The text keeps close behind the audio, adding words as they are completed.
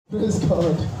Praise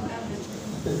God.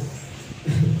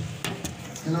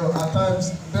 At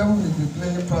times, the devil will be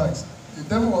playing pranks. The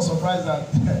devil was surprised that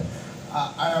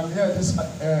I am here this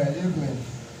evening.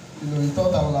 He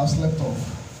thought I would have slept off.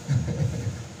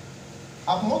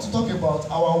 I want to talk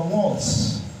about our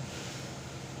words.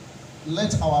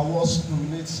 Let our words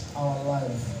dominate our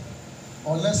life.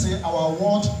 Or let's say our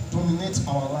word dominates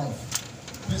our life.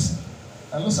 Please,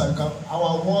 listen,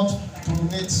 our word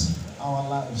dominates our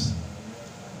lives.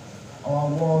 Our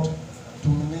word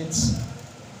dominates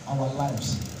our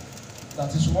lives.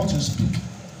 That is what you speak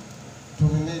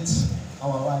dominates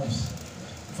our lives.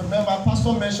 If you remember,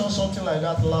 Pastor mentioned something like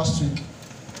that last week,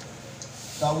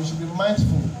 that we should be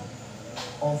mindful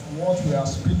of what we are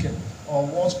speaking or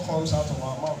what comes out of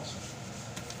our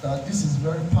mouth. That this is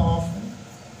very powerful,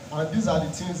 and these are the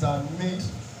things that made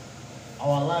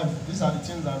our life. These are the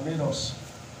things that made us.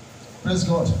 Praise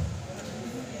God.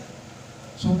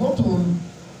 So we want to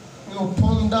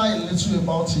ponder a little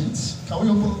about it. Can we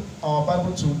open our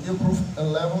Bible to Hebrews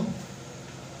 11,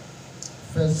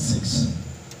 verse 6?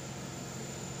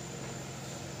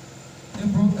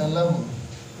 Hebrews 11,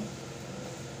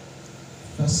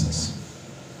 verse 6.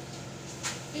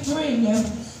 Hebrews 11,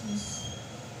 6.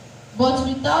 But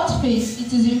without faith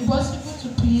it is impossible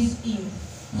to please him.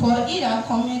 For he that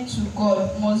cometh to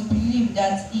God must believe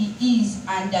that he is,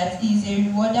 and that he is a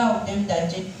rewarder of them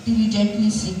that diligently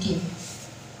seek him.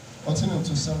 Continue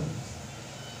to 7.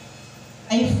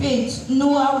 By faith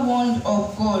Noah warned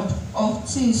of God of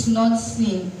things not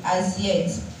seen as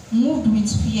yet, moved with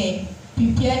fear,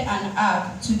 prepared an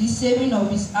ark to the saving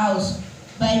of his house,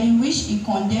 by the which he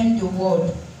condemned the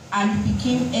world, and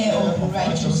became heir of the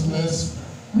righteousness,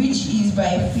 which is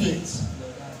by faith.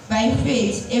 By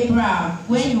faith Abraham,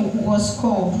 when he was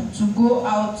called to go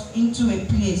out into a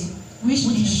place which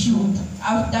he should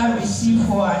after receive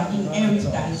for an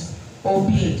inheritance,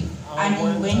 obeyed, and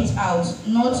he went out,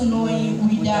 not knowing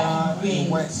whither he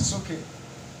went. It's okay.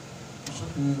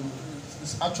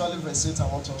 It's actually verse 8 I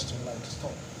want us to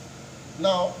stop.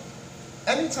 Now,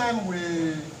 anytime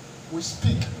we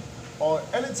speak, or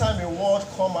anytime a word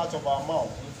comes out of our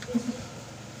mouth,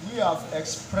 we have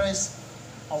expressed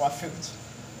our faith.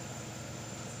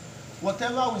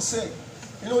 Whatever we say,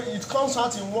 it comes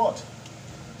out in word.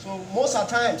 So most of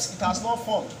the times, it has not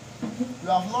formed. You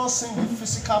have not seen the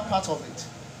physical part of it.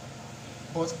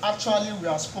 But actually, we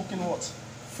are spoken what?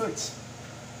 Faith.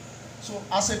 So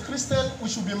as a Christian, we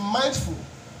should be mindful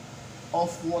of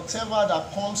whatever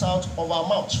that comes out of our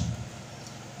mouth.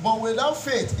 But without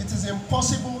faith, it is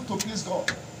impossible to please God.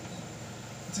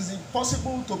 It is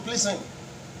impossible to please Him.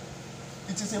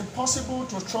 It is impossible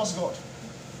to trust God.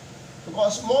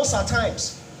 Because most of the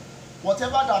times,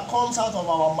 whatever that comes out of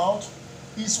our mouth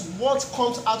is what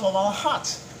comes out of our heart.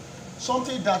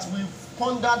 Something that we've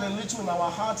pondered a little in our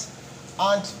heart,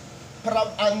 and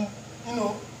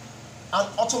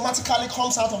automatically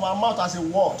comes out of our mouth as a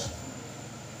word,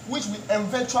 which we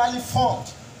eventually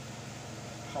formed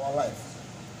our life.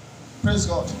 Praise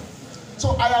God.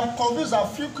 So I am convinced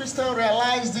that few Christians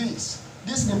realize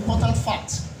this important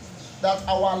fact, that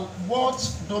our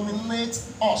words dominate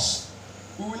us.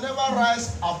 We will never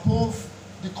rise above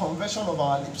the conversion of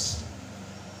our lips.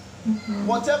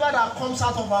 Whatever that comes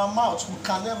out of our mouth, we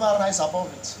can never rise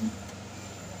above it.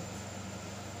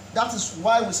 That is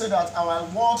why we say that our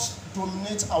words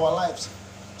dominate our lives.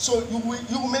 So you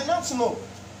may not know,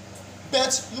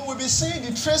 but you will be seeing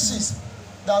the traces.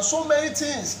 There are so many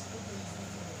things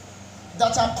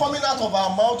that are coming out of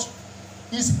our mouth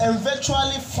is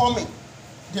eventually forming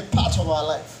the part of our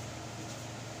life.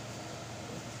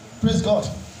 Praise God.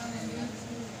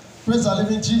 Praise the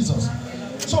living Jesus.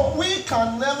 So we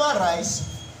can never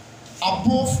rise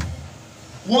above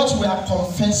what we are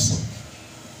confessing.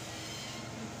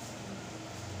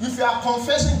 If you are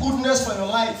confessing goodness for your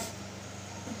life,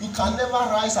 you can never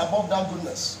rise above that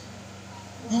goodness.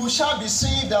 You shall be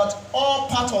seeing that all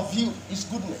part of you is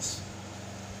goodness.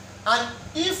 And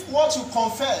if what you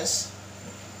confess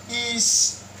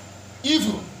is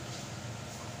evil,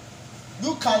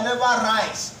 you can never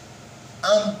rise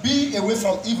and be away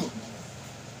from evil.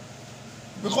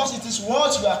 Because it is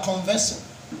what you are confessing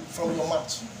from your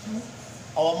mouth.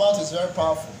 Our mouth is very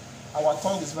powerful. Our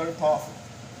tongue is very powerful.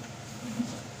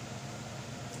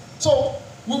 So,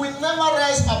 we will never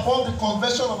rise above the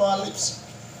conversion of our lips.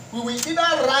 We will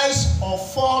either rise or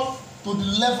fall to the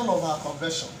level of our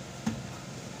conversion.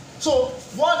 So,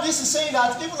 what this is saying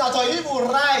that even at our evil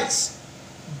rise,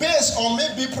 based on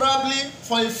maybe probably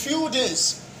for a few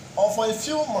days or for a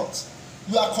few months,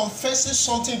 you are confessing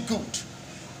something good.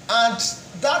 And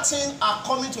that thing are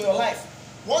coming to your life.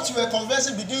 What you were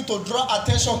confessing begin to draw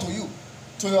attention to you,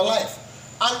 to your life.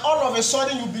 and all of a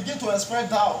sudden you begin to express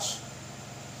doubt,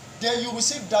 then you will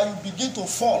see that you begin to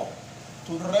fall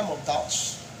to the realm of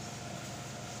doubts.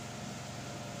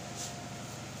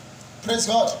 Praise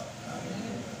God.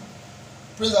 Amen.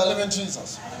 Praise the living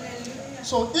Jesus. Amen.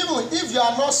 So even if you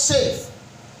are not saved,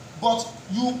 but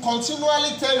you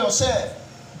continually tell yourself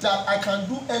that I can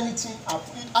do anything.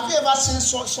 Have you ever seen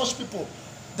such people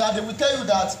that they will tell you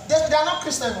that they are not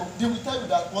Christian? They will tell you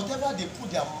that whatever they put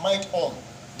their mind on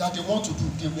that they want to do,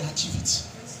 they will achieve it.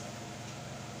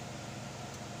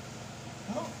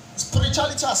 No,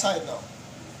 spirituality aside now.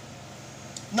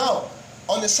 Now,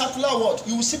 on a secular world,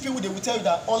 you will see people, they will tell you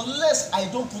that unless I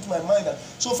don't put my mind on,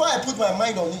 so far I put my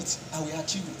mind on it, I will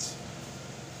achieve it.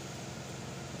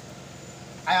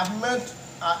 I met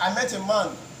a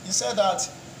man. He said that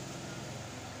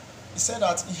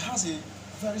he has a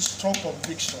very strong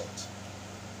conviction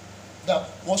that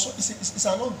also he's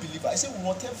an unbeliever. He said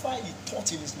whatever he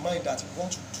thought in his mind that he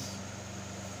wants to do,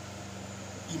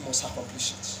 he must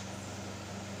accomplish it.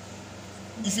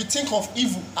 If you think of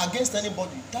evil against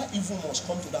anybody, that evil must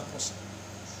come to that person.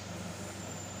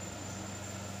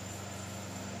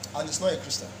 And it's not a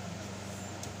Christian.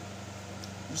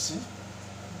 You see?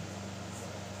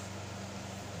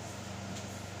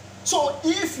 So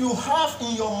if you have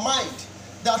in your mind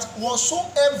that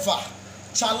whatsoever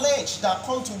challenge that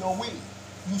comes to your way,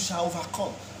 you shall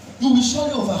overcome. You will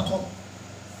surely overcome.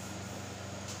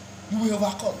 You will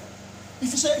overcome.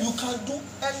 If you say you can do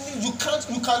any, you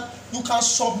can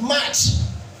submerge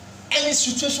any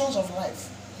situations of life,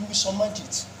 you will submerge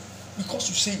it because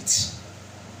you say it.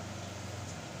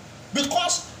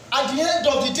 Because at the end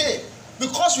of the day,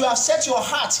 because you have set your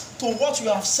heart to what you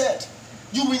have said,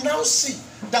 you will now see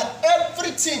that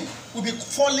everything will be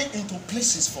falling into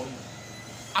places for you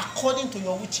according to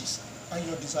your wishes and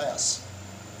your desires.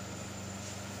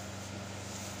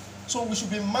 So we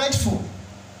should be mindful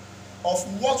of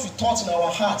what we thought in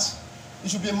our hearts. We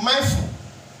should be mindful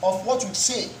of what we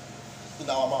say in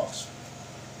our mouths.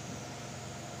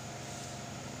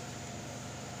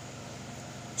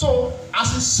 So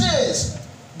as it says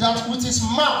that with his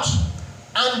mouth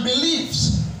and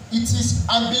believes it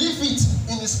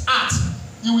in his heart,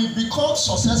 he will become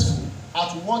successful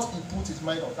at what he put his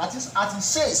mind on. That is, as he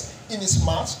says in his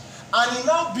mouth, and he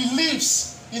now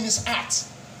believes in his heart.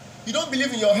 You don't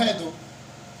believe in your head, though.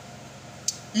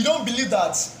 You don't believe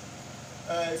that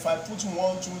if I put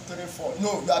 1, 2, 3, 4.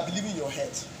 No, you are believing in your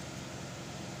head.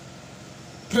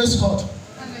 Praise God.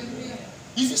 Hallelujah.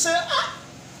 If you say,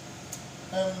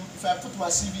 if I put my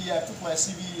CV here, I put my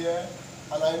CV here,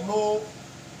 and I know,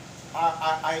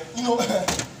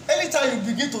 anytime you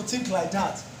begin to think like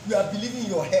that, you are believing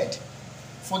in your head.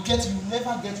 Forget, you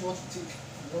never get what you think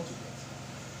you want to get.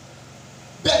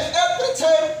 But every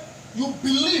time you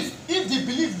believe, if the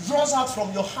belief draws out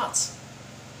from your heart,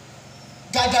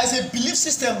 that there is a belief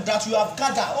system that you have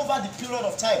gathered over the period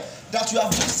of time that you have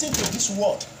listened to this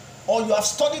word, or you have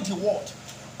studied the word,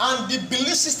 and the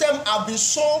belief system have been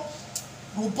so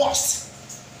robust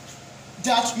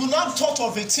that you now thought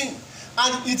of a thing,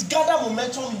 and it gathers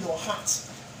momentum in your heart,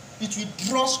 it will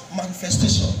draw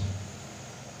manifestation.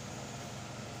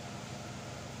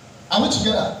 Are we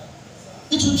together?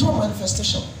 It will draw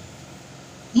manifestation.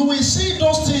 You will see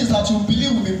those things that you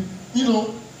believe will be,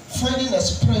 finding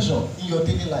expression in your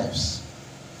daily lives.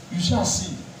 You shall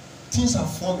see things are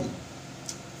forming.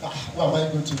 Where am I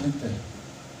going to read them?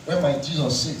 Where my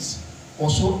Jesus says,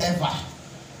 whatsoever,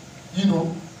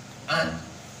 and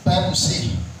Bible say,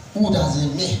 who that is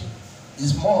in me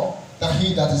is more than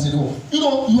he that is in the world. You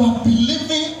are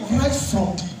believing right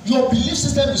from your belief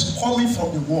system is coming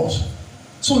from the word.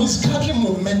 So it's gathering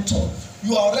momentum.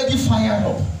 You are already fired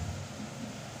up.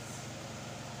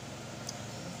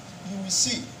 You will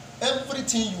see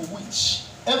everything you wish,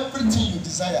 everything you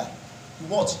desire,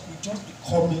 will just be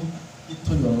coming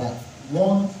into your life,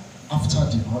 one after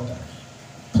the other.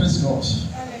 Praise God.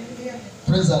 Hallelujah.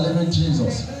 Praise the living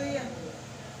Jesus. Hallelujah.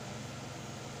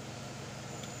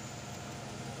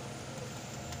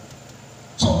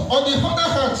 So, on the other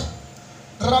hand,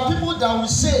 there are people that will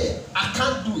say, I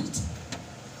can't do it.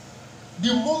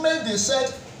 The moment they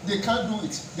said they can't do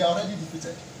it, they are already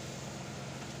defeated.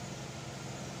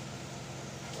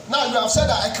 Now you have said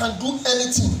that I can do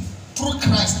anything through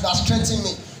Christ that strengthens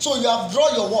me. So you have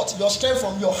drawn your strength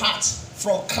from your heart,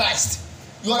 from Christ.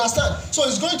 You understand? So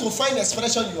it's going to find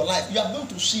expression in your life. You are going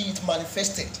to see it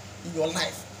manifested in your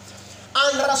life.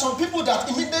 And there are some people that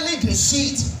immediately they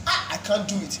see it. I can't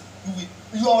do it.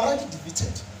 You are already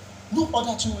defeated. No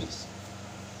other two ways.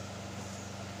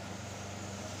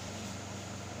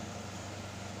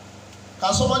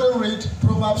 Can somebody read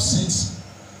Proverbs 6,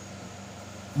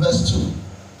 verse 2?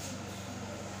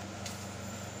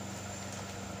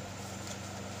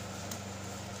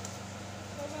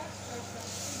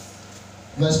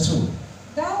 Verse 2.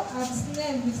 Thou art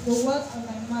snared with the words of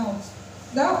thy mouth.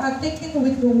 Thou art taken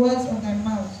with the words of thy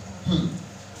mouth.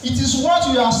 It is what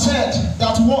you have said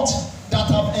that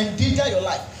have endangered your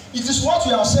life. It is what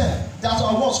you have said that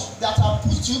have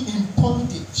put you in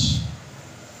bondage.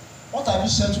 What have you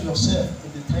said to yourself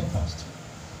in the time past?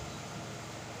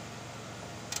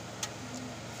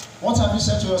 What have you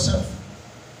said to yourself?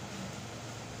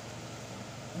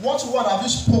 What word have you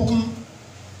spoken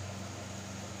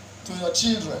to your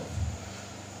children?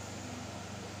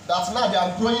 That now they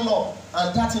are growing up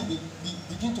and that thing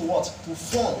begin to what? To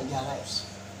form in their lives.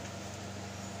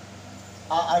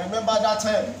 I remember that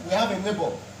time we have a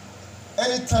neighbor.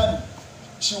 Anytime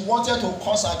she wanted to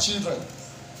curse her children,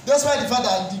 despite the fact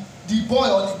that the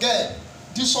boy or the girl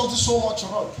did something so much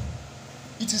wrong,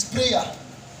 it is prayer.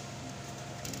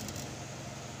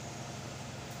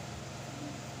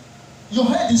 Your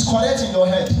head is correct in your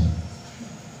head.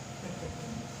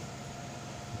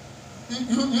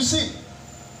 You see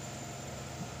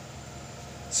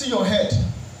your head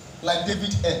like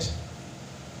David's head.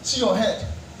 See your head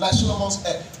like Solomon's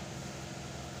head.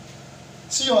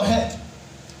 See your head.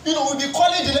 We'll be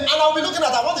calling the name, and I'll be looking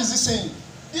at her. What is he saying?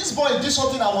 This boy did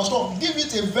something that was wrong. Give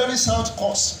it a very sound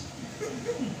curse.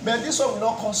 But this one will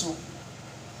not curse you.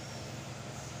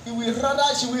 She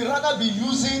will rather be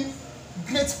using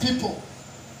great people,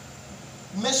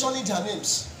 mentioning their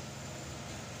names.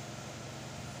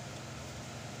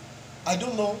 I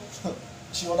don't know.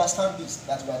 She understands this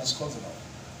that we are discussing now.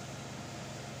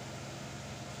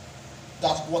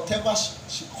 That whatever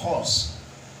she calls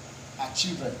her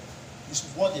children is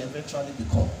what they eventually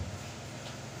become.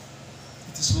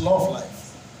 It is love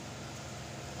life.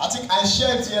 I think I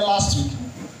shared here last week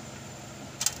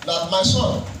that my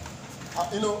son, I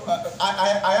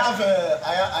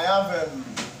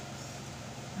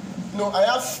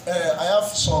have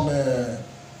some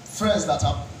friends that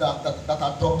are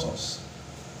doctors,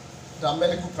 that are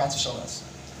medical practitioners,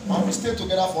 and we stayed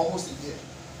together for almost a year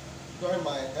during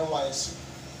my NYSC.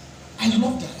 I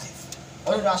love their life.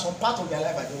 Although there are some parts of their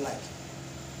life I don't like,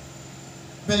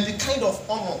 but the kind of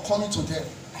honor coming to them,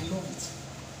 I love it.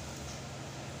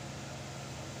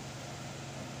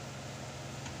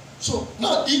 So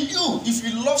now, if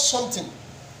you love something,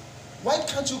 why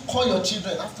can't you call your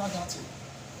children after that thing?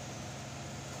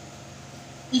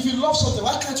 If you love something,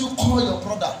 why can't you call your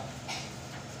brother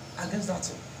against that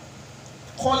thing?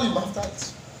 Call him after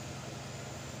it.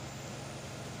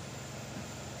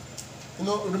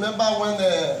 Remember when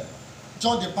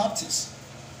John the Baptist,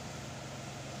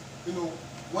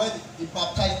 when he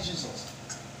baptized Jesus,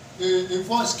 a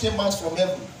voice came out from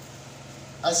heaven.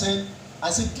 I said,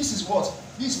 this is what?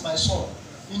 This is my son,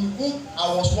 in whom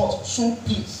I was what? So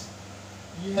pleased.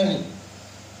 Yeah.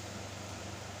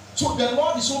 So the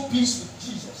Lord is so pleased with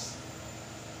Jesus.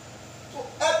 So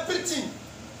everything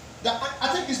that I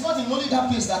think it's not in only that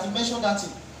place that he mentioned that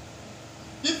thing.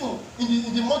 People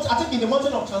in the mountain, I think in the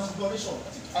mountain of transfiguration,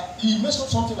 he mentioned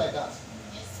something like that.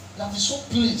 Yes. That is so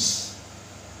pleased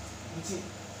with him.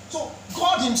 So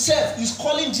God himself is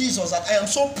calling Jesus that I am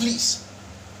so pleased.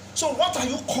 So what are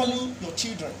you calling your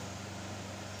children?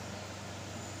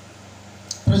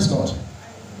 Praise God.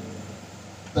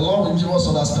 The Lord will give us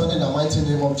understanding in the mighty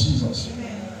name of Jesus.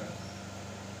 Amen.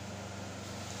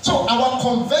 So our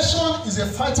conversion is a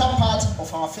vital part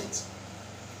of our faith.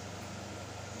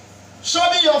 Show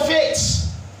me your faith.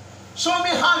 Show me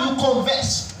how you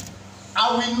converse.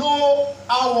 I will know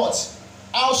how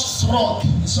strong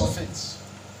is your faith.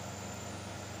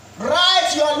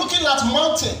 Right, you are looking at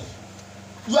mountain.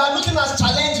 You are looking at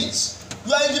challenges.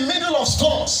 You are in the middle of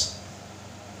storms.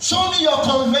 Show me your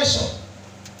conversion.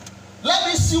 Let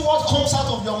me see what comes out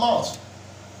of your mouth.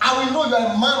 I will know you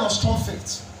are a man of strong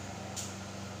faith.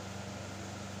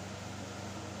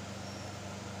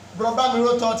 Brother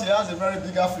Miro thought he has a very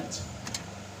bigger faith.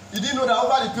 He didn't know that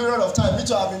over the period of time,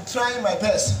 which I have been trying my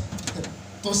best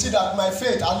to see that my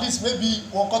faith, at least maybe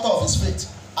 1/4 of his faith.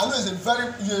 I know he's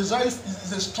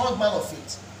a strong man of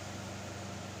faith.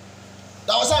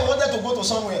 That was how I wanted to go to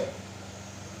somewhere.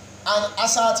 And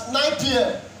as at 9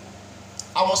 p.m.,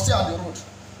 I was still at the road.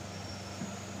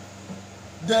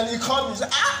 Then he called me and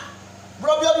said,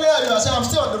 bro, where are you? I said, I'm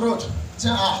still on the road. He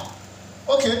said,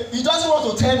 okay. He doesn't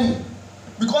want to tell me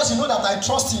because he knows that I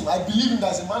trust him. I believe him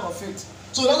as a man of faith.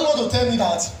 So he doesn't want to tell me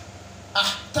that,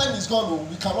 time is gone.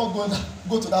 We cannot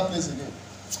go to that place again.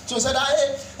 So he said,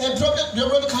 hey,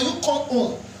 brother, can you come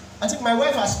home? I think my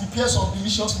wife has prepared some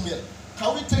delicious meal.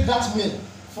 Can we take that meal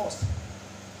first?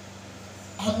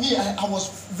 And me, I was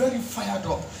very fired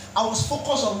up. I was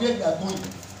focused on where we are going.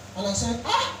 And I said,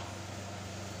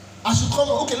 I should come.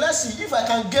 Okay, let's see if I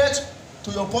can get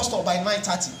to your bus stop by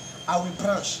 9:30. I will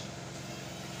branch.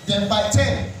 Then by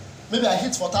 10, maybe I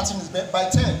hit for 30 minutes, but by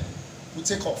 10, we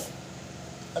take off.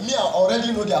 And me, I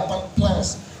already know their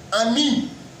plans. And me,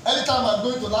 anytime I'm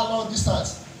going to that long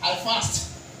distance, I fast.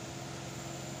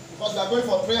 Because we are going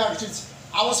for prayer retreat.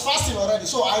 I was fasting already,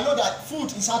 so I know that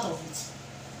food is out of it.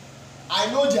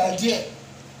 I know the idea.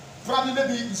 Probably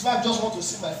maybe his wife just want to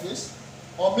see my face,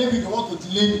 or maybe they want to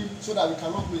delay me so that we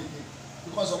cannot go again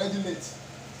because it's already late.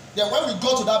 Then when we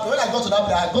go to that place, I go to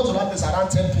that place around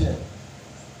 10 p.m.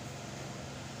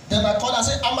 Then I called and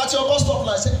said, I'm at your bus stop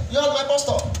now. I said, you're at my bus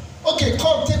stop. Okay,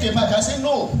 come take a bike. I said,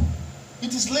 no,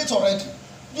 it is late already.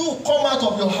 You come out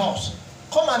of your house.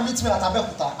 Come and meet me at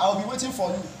Abiodun. I will be waiting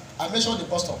for you. I mentioned the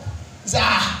bus stop. He said,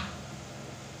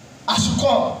 I should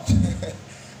come.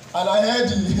 And I heard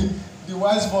the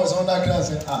wise voice on that ground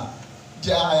say,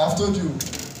 yeah, I have told you,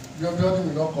 your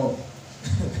building will not come.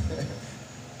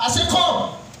 I said,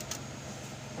 come.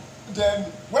 Then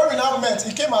when we now met,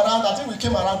 he came around, I think we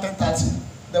came around 10:30.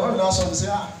 Then when we now saw him, he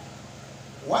said,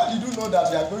 why did you know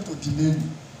that we are going to delay me?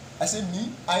 I said,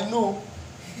 me? I know.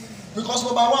 Because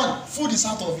number one, food is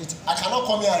out of it. I cannot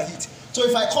come here and eat. So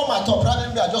if I come at all,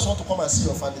 probably I just want to come and see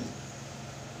your family.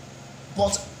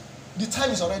 But the time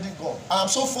is already gone. I am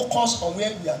so focused on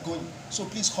where we are going. So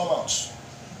please come out.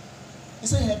 He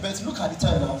said, hey, but look at the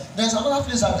time now. There's another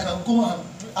place that we can go and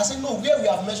do. I said, no, where we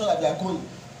have mentioned that we are going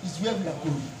is where we are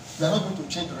going. We are not going to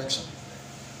change direction.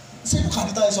 He said, look at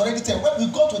the time, it's already 10. When we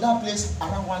go to that place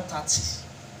around 1:30.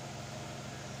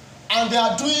 And they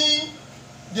are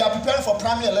preparing for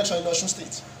primary election in Osun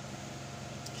State.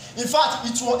 In fact,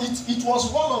 it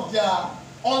was one of their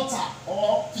altar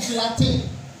or vigilante.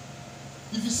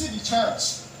 If you see the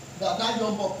chance that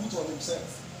young boy put on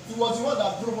himself, he was the one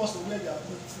that drove us to where we are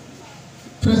going.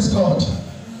 Praise God.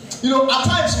 You know, at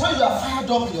times when you are fired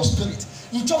up in your spirit,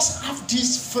 you just have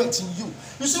this faith in you.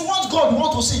 You see, what God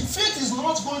wants to see, faith is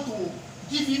not going to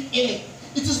give you any.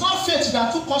 It is not faith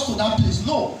that took us to that place.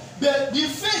 No. But the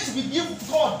faith will give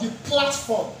God the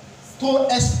platform to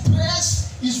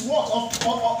express his word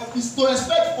to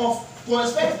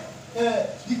expect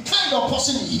the kind of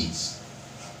person he is.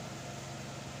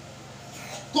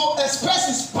 To express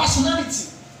his personality.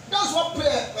 That's what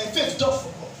prayer and faith does for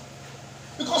God.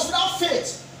 Because without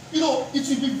faith, you know, it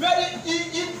will be very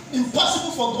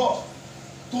impossible for God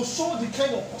to show the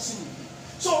kind of person he is.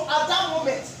 So at that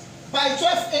moment, by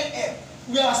 12 a.m.,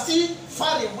 we are still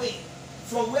far away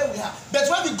from where we are. But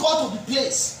when we go to the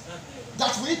place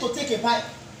that we need to take a bike,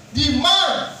 the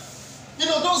man, you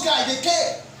know, those guys, they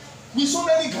came with so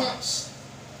many guns.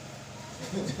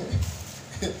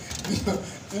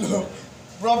 you know,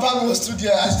 Brother was stood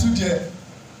there, I stood there.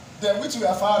 Then which we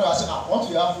are fired, I said, what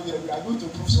we have here, we are going to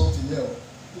prove something here.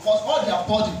 Because all their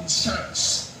body is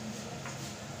chance.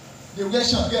 They wear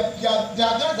chance. They are guys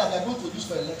that they are going to use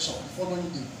for election the following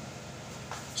day.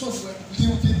 So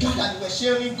they gathered, they were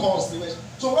sharing guns.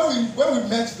 So when we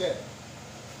met them,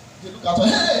 they look at us,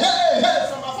 hey,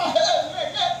 from afar, hey.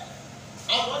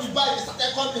 And when the bike, they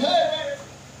started calling me, hey.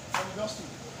 And we just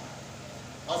stood.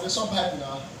 And they saw Bible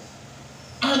now.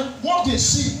 And what they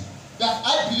see, that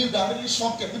I believe that really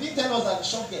shocked them. They didn't tell us that it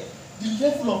shocked them. The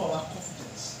level of our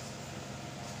confidence.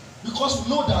 Because we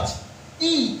know that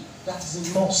he that is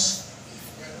in us.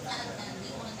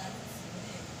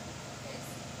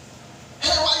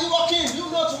 Hey, why are you walking? You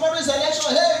know tomorrow is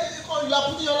election. Hey, you are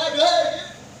putting your life. Hey,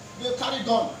 they carry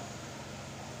gun.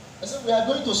 I said, we are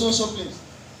going to so place.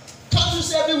 Can't you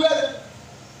see everywhere?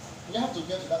 You have to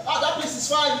get to that. That place is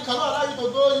fine. You cannot allow you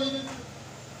to go.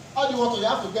 How do you want to? You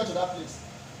have to get to that place.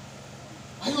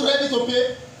 Are you ready to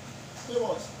pay? Pay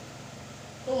what?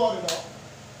 Don't worry now.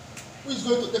 Who is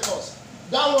going to take us?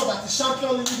 That one that is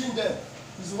champion leading them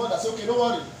is the one that says, okay, don't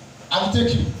worry. I will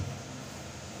take you.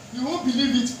 You won't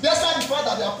believe it. Despite the fact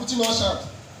that they are putting on shout,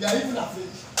 they are even afraid.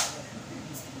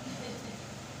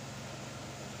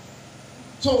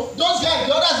 So those guys,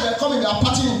 the others were coming, they are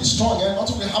partying in the strong, eh?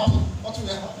 Nothing will happen. Nothing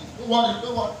will happen. Don't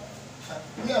worry.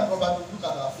 Me and Brother look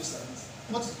at our face like this.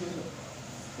 What is going on?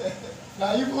 They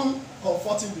are even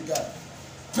comforting the guy.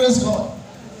 Praise God.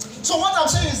 So what I'm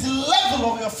saying is the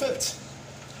level of your faith.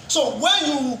 So when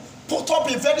you put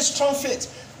up a very strong faith,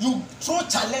 you throw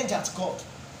challenge at God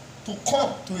to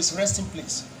come to his resting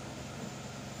place.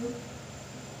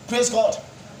 Praise God.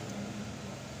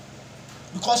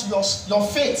 Because your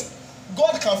faith,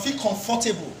 God can feel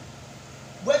comfortable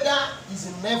whether he's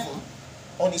in heaven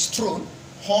on his throne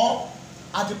or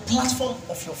at the platform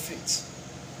of your faith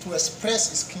to express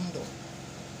his kingdom,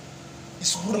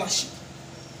 his rulership.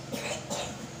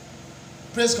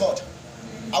 Praise God.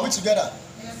 Are we together?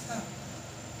 Yes, sir.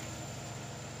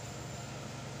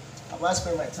 Have I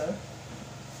spent my time?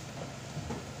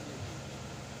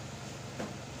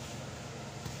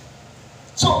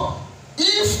 So,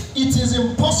 if it is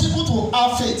impossible to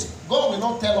have faith, God will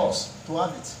not tell us to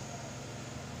have it.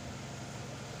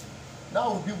 That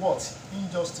will be what?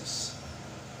 Injustice.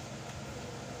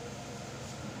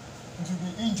 It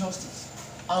will be injustice.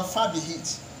 And far be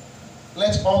it.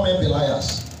 Let all men be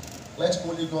liars. Let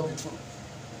only God be true.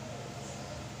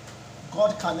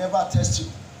 God can never test you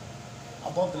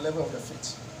above the level of your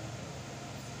faith.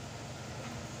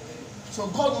 So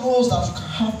God knows that you can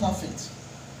have that faith.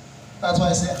 That's why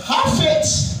I say, have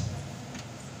faith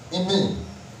in me.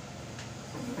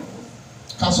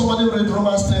 Can somebody read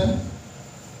Romans 10,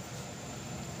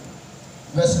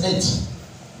 verse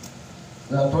 8?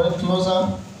 We are drawing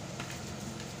closer.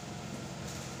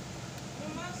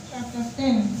 Romans chapter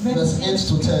 10, Verse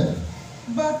 8 to 10.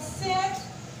 But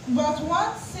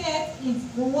what saith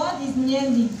it, the word is near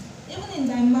thee, even in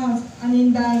thy mouth and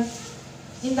in thy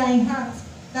heart,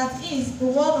 that is the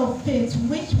word of faith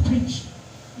which preach,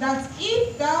 that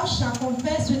if thou shalt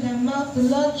confess with thy mouth the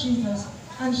Lord Jesus,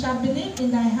 and shalt believe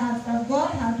in thy heart that God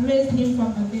hath raised him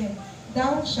from the dead,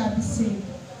 thou shalt be saved.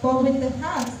 For with the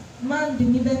heart man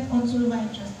believeth unto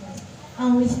righteousness,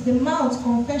 and with the mouth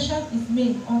confession is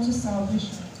made unto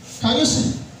salvation. Can you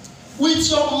see? With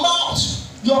your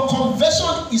mouth, your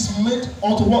confession is made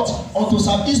unto what? Unto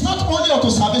salvation. It's not only unto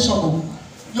salvation, no.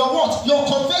 Your what? Your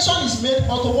confession is made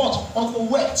unto what? Unto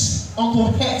wealth,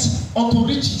 unto health, unto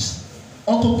riches,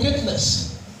 unto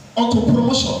greatness, unto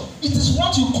promotion. It is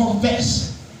what you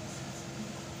confess.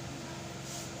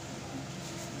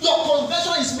 Your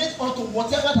confession is made unto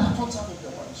whatever that comes out of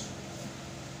your mouth.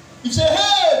 If you say,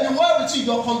 hey, be well with you,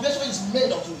 your confession is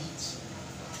made unto it.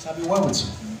 It shall be well with you.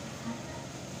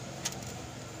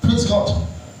 Praise God.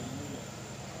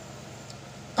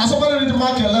 Can somebody read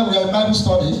Mark 11? We are in Bible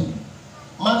study.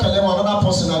 Mark 11, another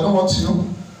person. I don't want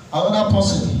you. Another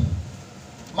person.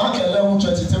 Mark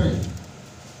 11:23.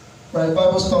 We are in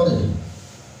Bible study.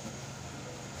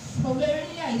 For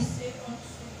verily I say unto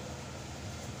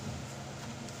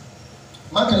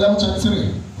Mark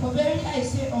 11:23. For verily I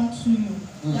say unto you,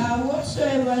 that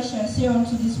whatsoever shall say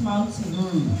unto this mountain,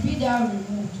 be thou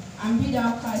removed, and be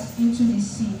thou cast into the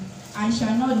sea, and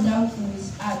shall not doubt in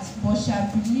his heart, but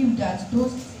shall believe that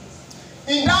those things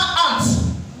in that heart,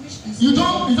 which is you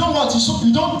don't what?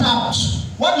 You don't doubt.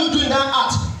 What do you do in that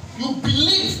heart? You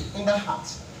believe in that heart.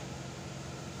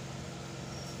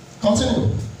 Continue.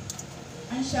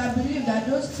 and shall believe that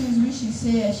those things which he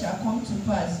saith shall come to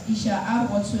pass. He shall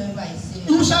have whatsoever he saith.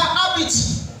 You shall have it.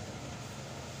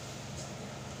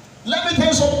 Let me tell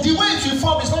you something. The way it will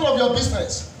form is none of your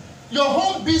business. Your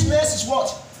home business is what?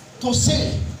 To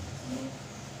say.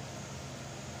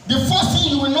 The first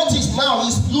thing you will notice now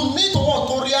is you need to what?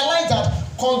 To realize that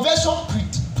conversion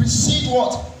precedes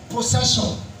what?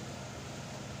 Possession.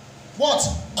 What?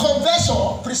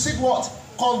 Conversion precedes what?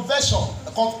 Conversion.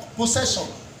 Possession.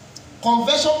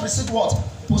 Conversion precedes what?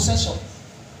 Possession.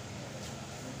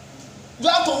 You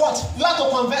have to what? You have to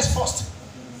converse first.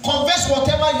 Converse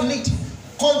whatever you need.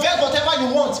 Convert whatever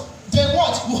you want. Then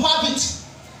what? You have it.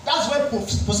 That's where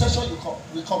possession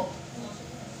will come.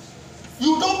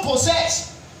 You don't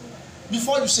possess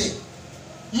before you say.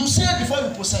 You say before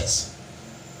you possess.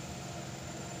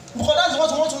 Because that's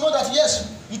what you want to know, that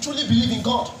yes, you truly believe in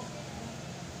God.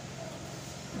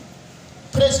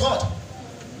 Praise God.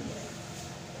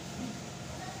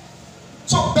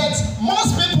 So, but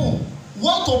most people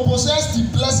want to possess the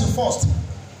blessing first,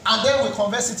 and then we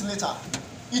converse it later.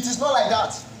 It is not like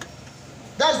that.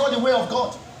 That's not the way of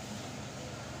God.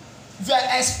 If you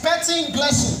are expecting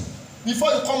blessing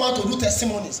before you come out to do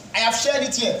testimonies, I have shared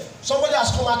it here. Somebody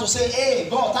has come out to say, hey,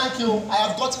 God, thank you, I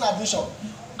have gotten admission.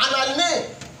 And her name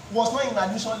was not in the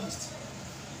admission list.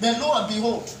 Then lo and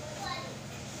behold,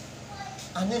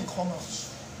 her name come out.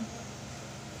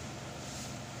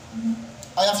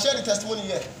 I have shared the testimony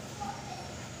here.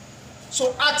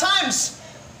 So at times,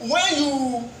 when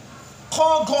you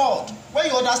call God, when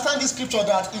you understand this scripture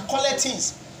that he called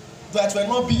things that will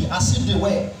not be as if they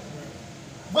were,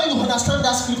 when you understand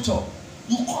that scripture,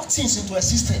 you call things into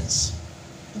existence,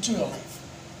 into your life.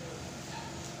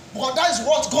 Because that is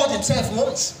what God himself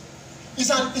wants. It's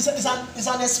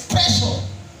an expression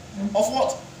of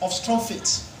what? Of strong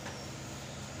faith.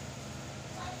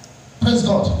 Praise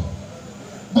God.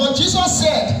 But Jesus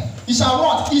said, he shall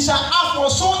what? He shall have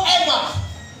whatsoever.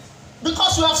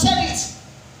 Because you have said it.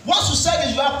 Once you said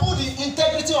it, you have put the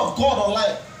integrity of God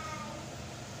online.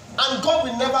 And God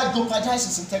will never jeopardize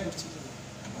his integrity.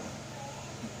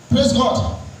 Praise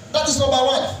God. That is number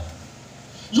one.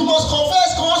 You must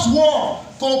confess God's word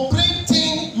to bring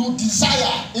things you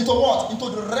desire into what? Into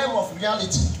the realm of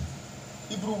reality.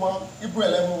 Hebrew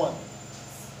 11:1.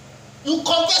 You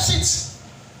confess it.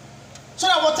 So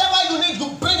that whatever you need,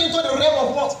 you bring into the realm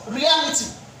of what? Reality.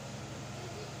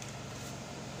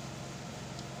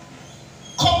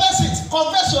 Confess it.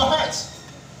 Confess your hurt.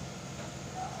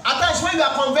 At times when you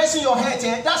are confessing your hurt,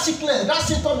 that sickness, that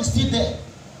symptom is still there.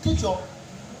 Take your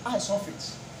eyes off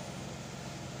it.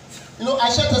 You know, I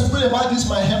shared testimony about this,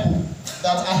 my help,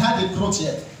 that I had a growth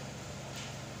here.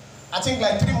 I think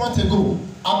like 3 months ago,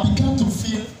 I began to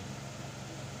feel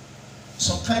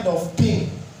some kind of pain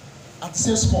at the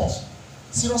same spot.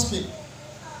 Serious pain.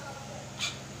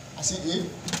 I said, the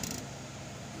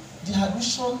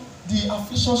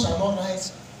affliction shall not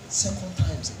rise second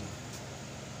times again.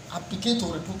 I began to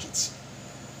rebuke it.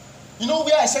 You know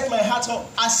where I set my heart on?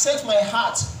 I set my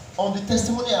heart on the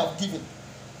testimony I have given,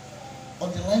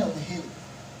 on the line of the healing.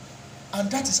 And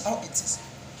that is how it is.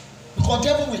 Because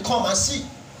devil will come and see.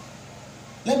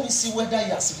 Let me see whether he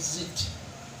has received.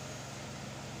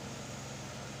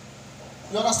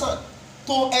 You understand?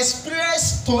 To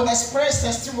express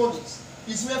testimonies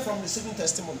is made from receiving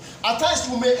testimony. At times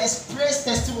you may express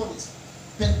testimonies,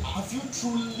 but have you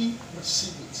truly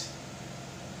received it?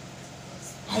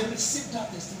 I received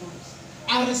that testimony.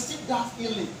 I received that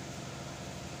healing.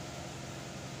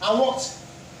 And what?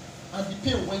 And the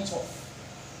pain went off.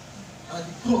 And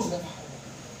the growth never happened.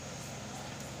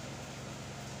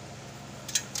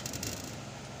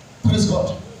 Praise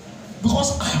God.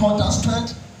 Because I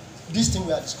understand this thing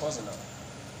we are discussing now.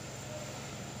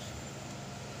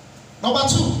 Number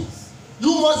 2,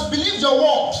 you must believe your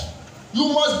word.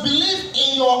 You must believe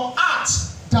in your heart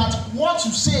that what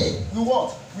you say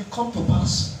will come to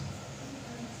pass.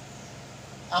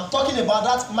 I'm talking about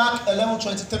that Mark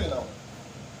 11:23 now.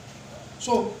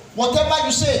 So whatever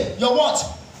you say, your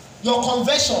what? Your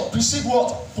conversion precedes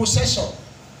what? Possession.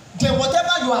 Then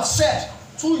whatever you have said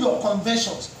through your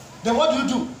conversions, then what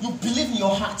do? You believe in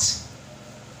your heart.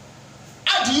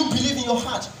 How do you believe in your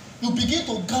heart? You begin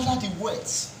to gather the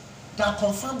words that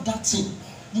confirm that thing.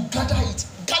 You gather it.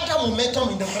 Gather momentum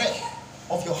in the realm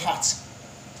of your heart.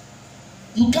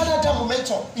 You gather that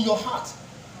momentum in your heart.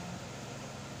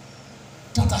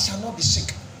 That I shall not be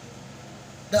sick.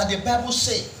 That the Bible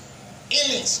says,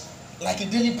 healings like a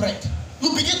daily bread.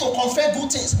 You begin to confess good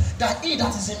things. That he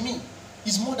that is in me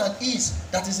is more than he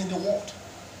that is in the world.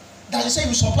 That you say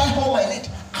you supply all my need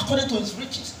according to his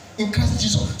riches in Christ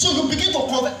Jesus. So you begin to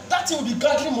confess. That thing will be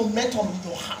gathering momentum in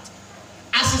your heart.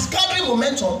 As it's gathering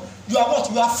momentum, you are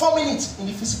what? You are forming it in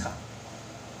the physical.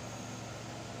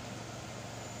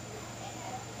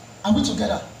 Are we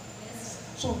together? Yes.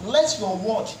 So let your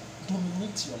word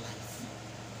dominate your life.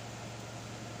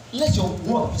 Let your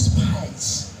word be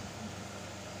spiced.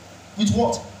 With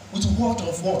what? With word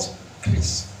of what?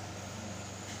 Grace.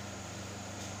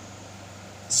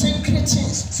 Say great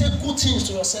things. Say good things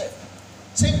to yourself.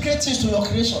 Say great things to your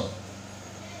creation.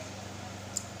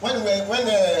 When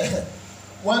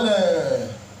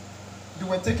they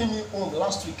were taking me home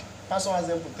last week, Pastor asked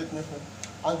them to take me home,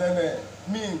 and then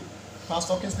me and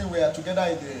Pastor Kinsley were together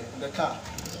in the car.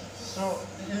 So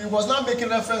he was not making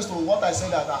reference to what I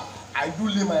said, that I do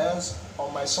lay my hands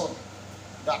on my son.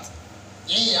 That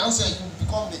he answered, you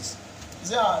become this. He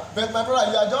said, but my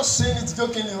brother, you are just saying it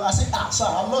jokingly. I said, sir,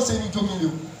 I'm not saying it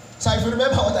jokingly. So if you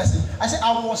remember what I said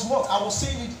I was what? I was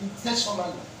saying it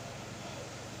intentionally.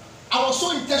 I was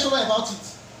so intentional about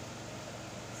it.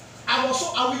 I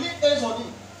will lay hands on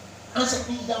him and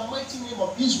say, in the mighty name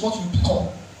of this is what you become.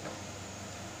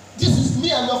 This is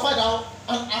me and your father,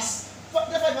 and as the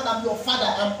fact that I'm your father,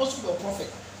 I'm also your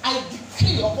prophet. I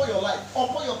decree upon your life,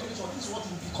 upon your creation, this is what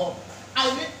you become.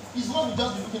 His mom will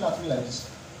just be looking at me like this.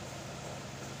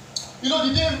 You know,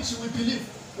 the day she will believe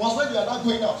was when you are not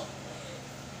going out.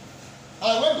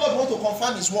 And when God wanted to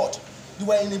confirm his word, you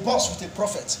were in a bus with a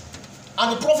prophet.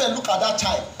 And the prophet looked at that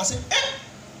child and said,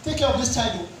 take care of this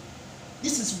child.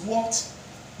 This is what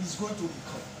he's going to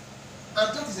become.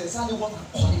 And that is exactly what I'm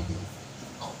calling him.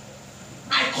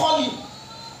 I call him.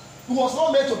 He was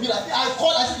not meant to be like me. I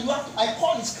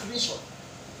call his creation.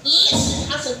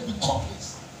 Listen, I said, become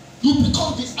this. You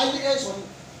become this. I lay hands on him.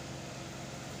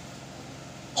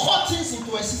 Call things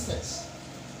into existence.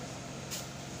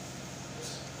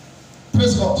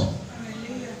 Praise God.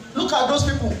 Look at those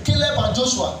people, Caleb and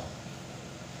Joshua.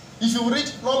 If you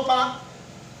read Number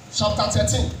chapter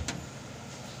 13,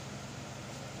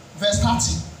 verse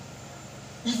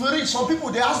 30. If you read, some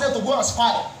people, they ask them to go and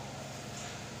spy.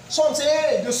 Some say,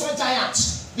 hey, they saw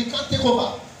giants. They can't take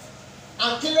over.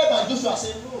 And Caleb and Joshua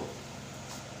say, no.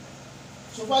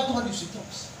 So why God is with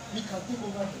us? We can take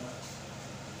over the land.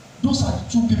 Those are the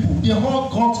two people. They all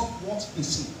got what they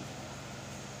say.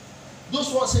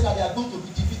 Those ones say that they are going to be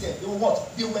defeated. They will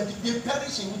what? They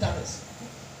perish in wilderness.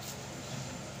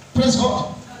 Praise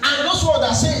God. And those one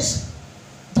that says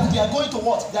that they are going to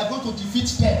what? They are going to defeat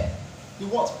them. They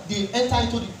what? They enter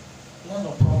into the land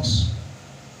of promise.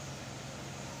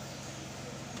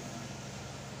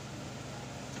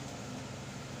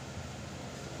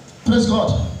 Praise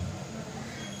God.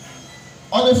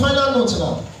 On the final note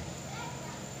now,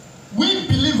 we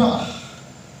believer,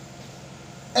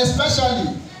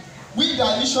 especially we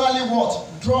that usually what?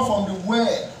 Draw from the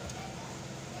word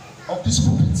of this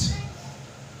pulpit.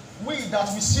 We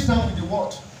that we sit down with the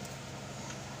word.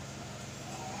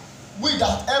 We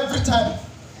that every time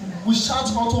we shout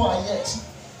unto our ears,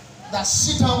 that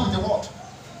sit down with the word.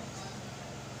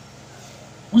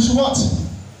 We should what?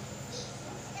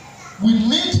 We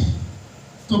need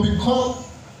to become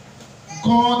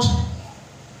God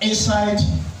inside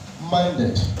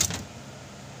minded.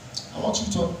 I want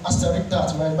you to asterisk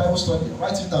that in my Bible study.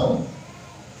 Write it down.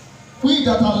 We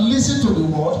that are listening to the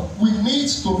word, we need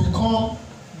to become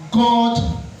God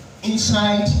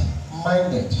inside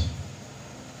minded.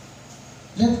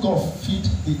 Let God feed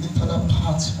the internal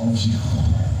part of you.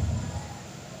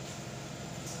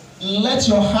 Let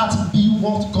your heart be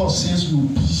what God says you will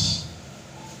be.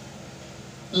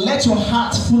 Let your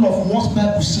heart full of what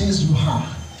Bible says you are.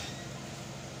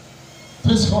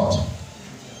 Praise God.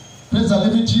 Praise the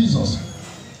living Jesus.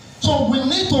 So we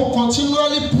need to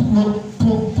continually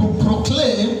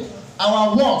proclaim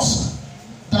our words.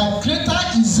 That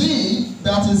greater is he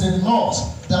that is in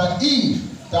us than he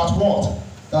that what?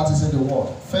 That is in the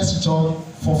world. 1 John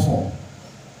 4:4.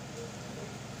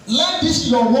 Let this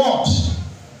your word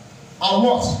and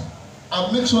what?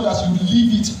 And make sure that you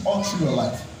live it all through your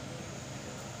life.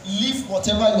 Live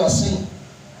whatever you are saying.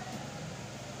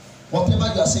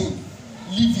 Whatever you are saying,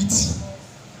 live it.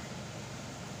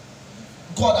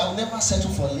 God, I will never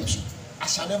settle for little. I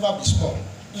shall never be small.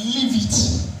 Live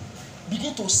it.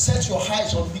 Begin to set your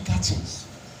eyes on bigger things,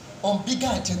 on bigger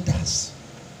agendas.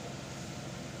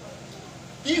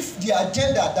 If the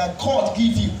agenda that God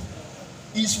gives you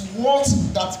is what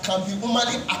that can be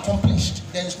humanly accomplished,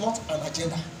 then it's not an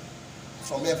agenda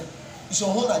from heaven. It's your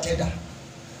own agenda.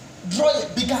 Draw a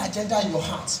bigger agenda in your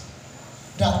heart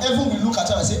that heaven will look at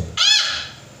you and say, ah!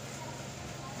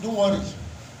 Don't worry.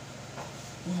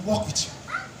 We'll work with you.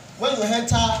 When you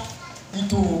enter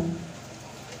into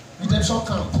redemption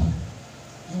camp,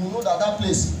 you will know that that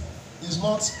place is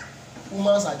not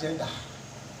woman's agenda.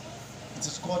 It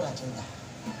is God's agenda.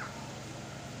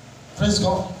 Praise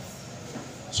God.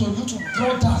 So you to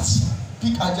draw that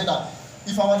big agenda.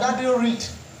 If our daddy read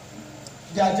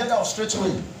the agenda of straight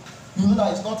away, you know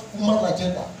that it's not woman's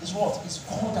agenda. It's what? It's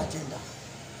God's agenda.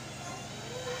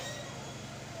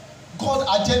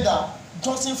 God's agenda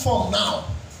doesn't form now.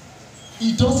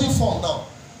 It doesn't form now.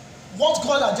 What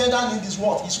God's agenda needs is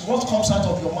what? Is what comes out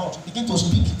of your mouth. Begin to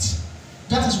speak it.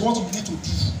 That is what you need to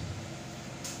do.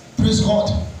 Praise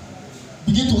God.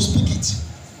 Begin to speak it.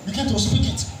 Begin to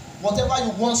speak it. Whatever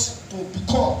you want to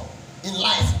become in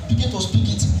life, begin to speak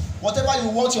it. Whatever you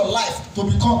want your life to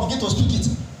become, begin to speak it.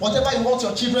 Whatever you want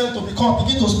your children to become,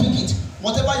 begin to speak it.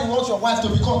 Whatever you want your wife to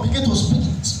become, begin to speak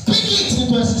it. Speak it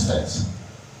into existence.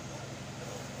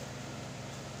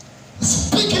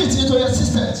 Speak it into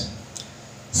existence.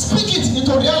 Speak it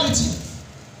into reality.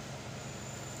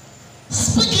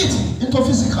 Speak it into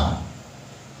physical.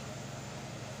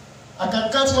 I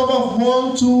can count number of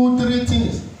 1, 2, 3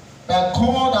 things that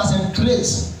God has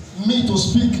engraced me to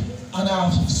speak, and I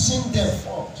have seen them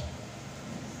formed.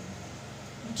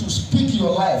 To speak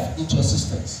your life into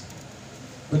existence.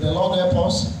 May the Lord help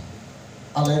us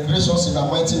and engrace us in the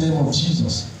mighty name of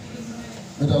Jesus.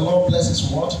 May the Lord bless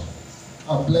His word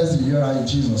and bless the hearer in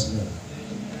Jesus' name.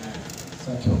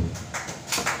 Thank you.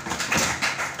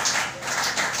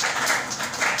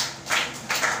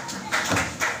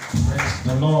 Praise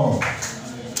the Lord.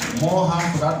 More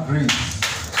hand for that grace.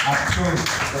 Approach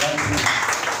for that grace.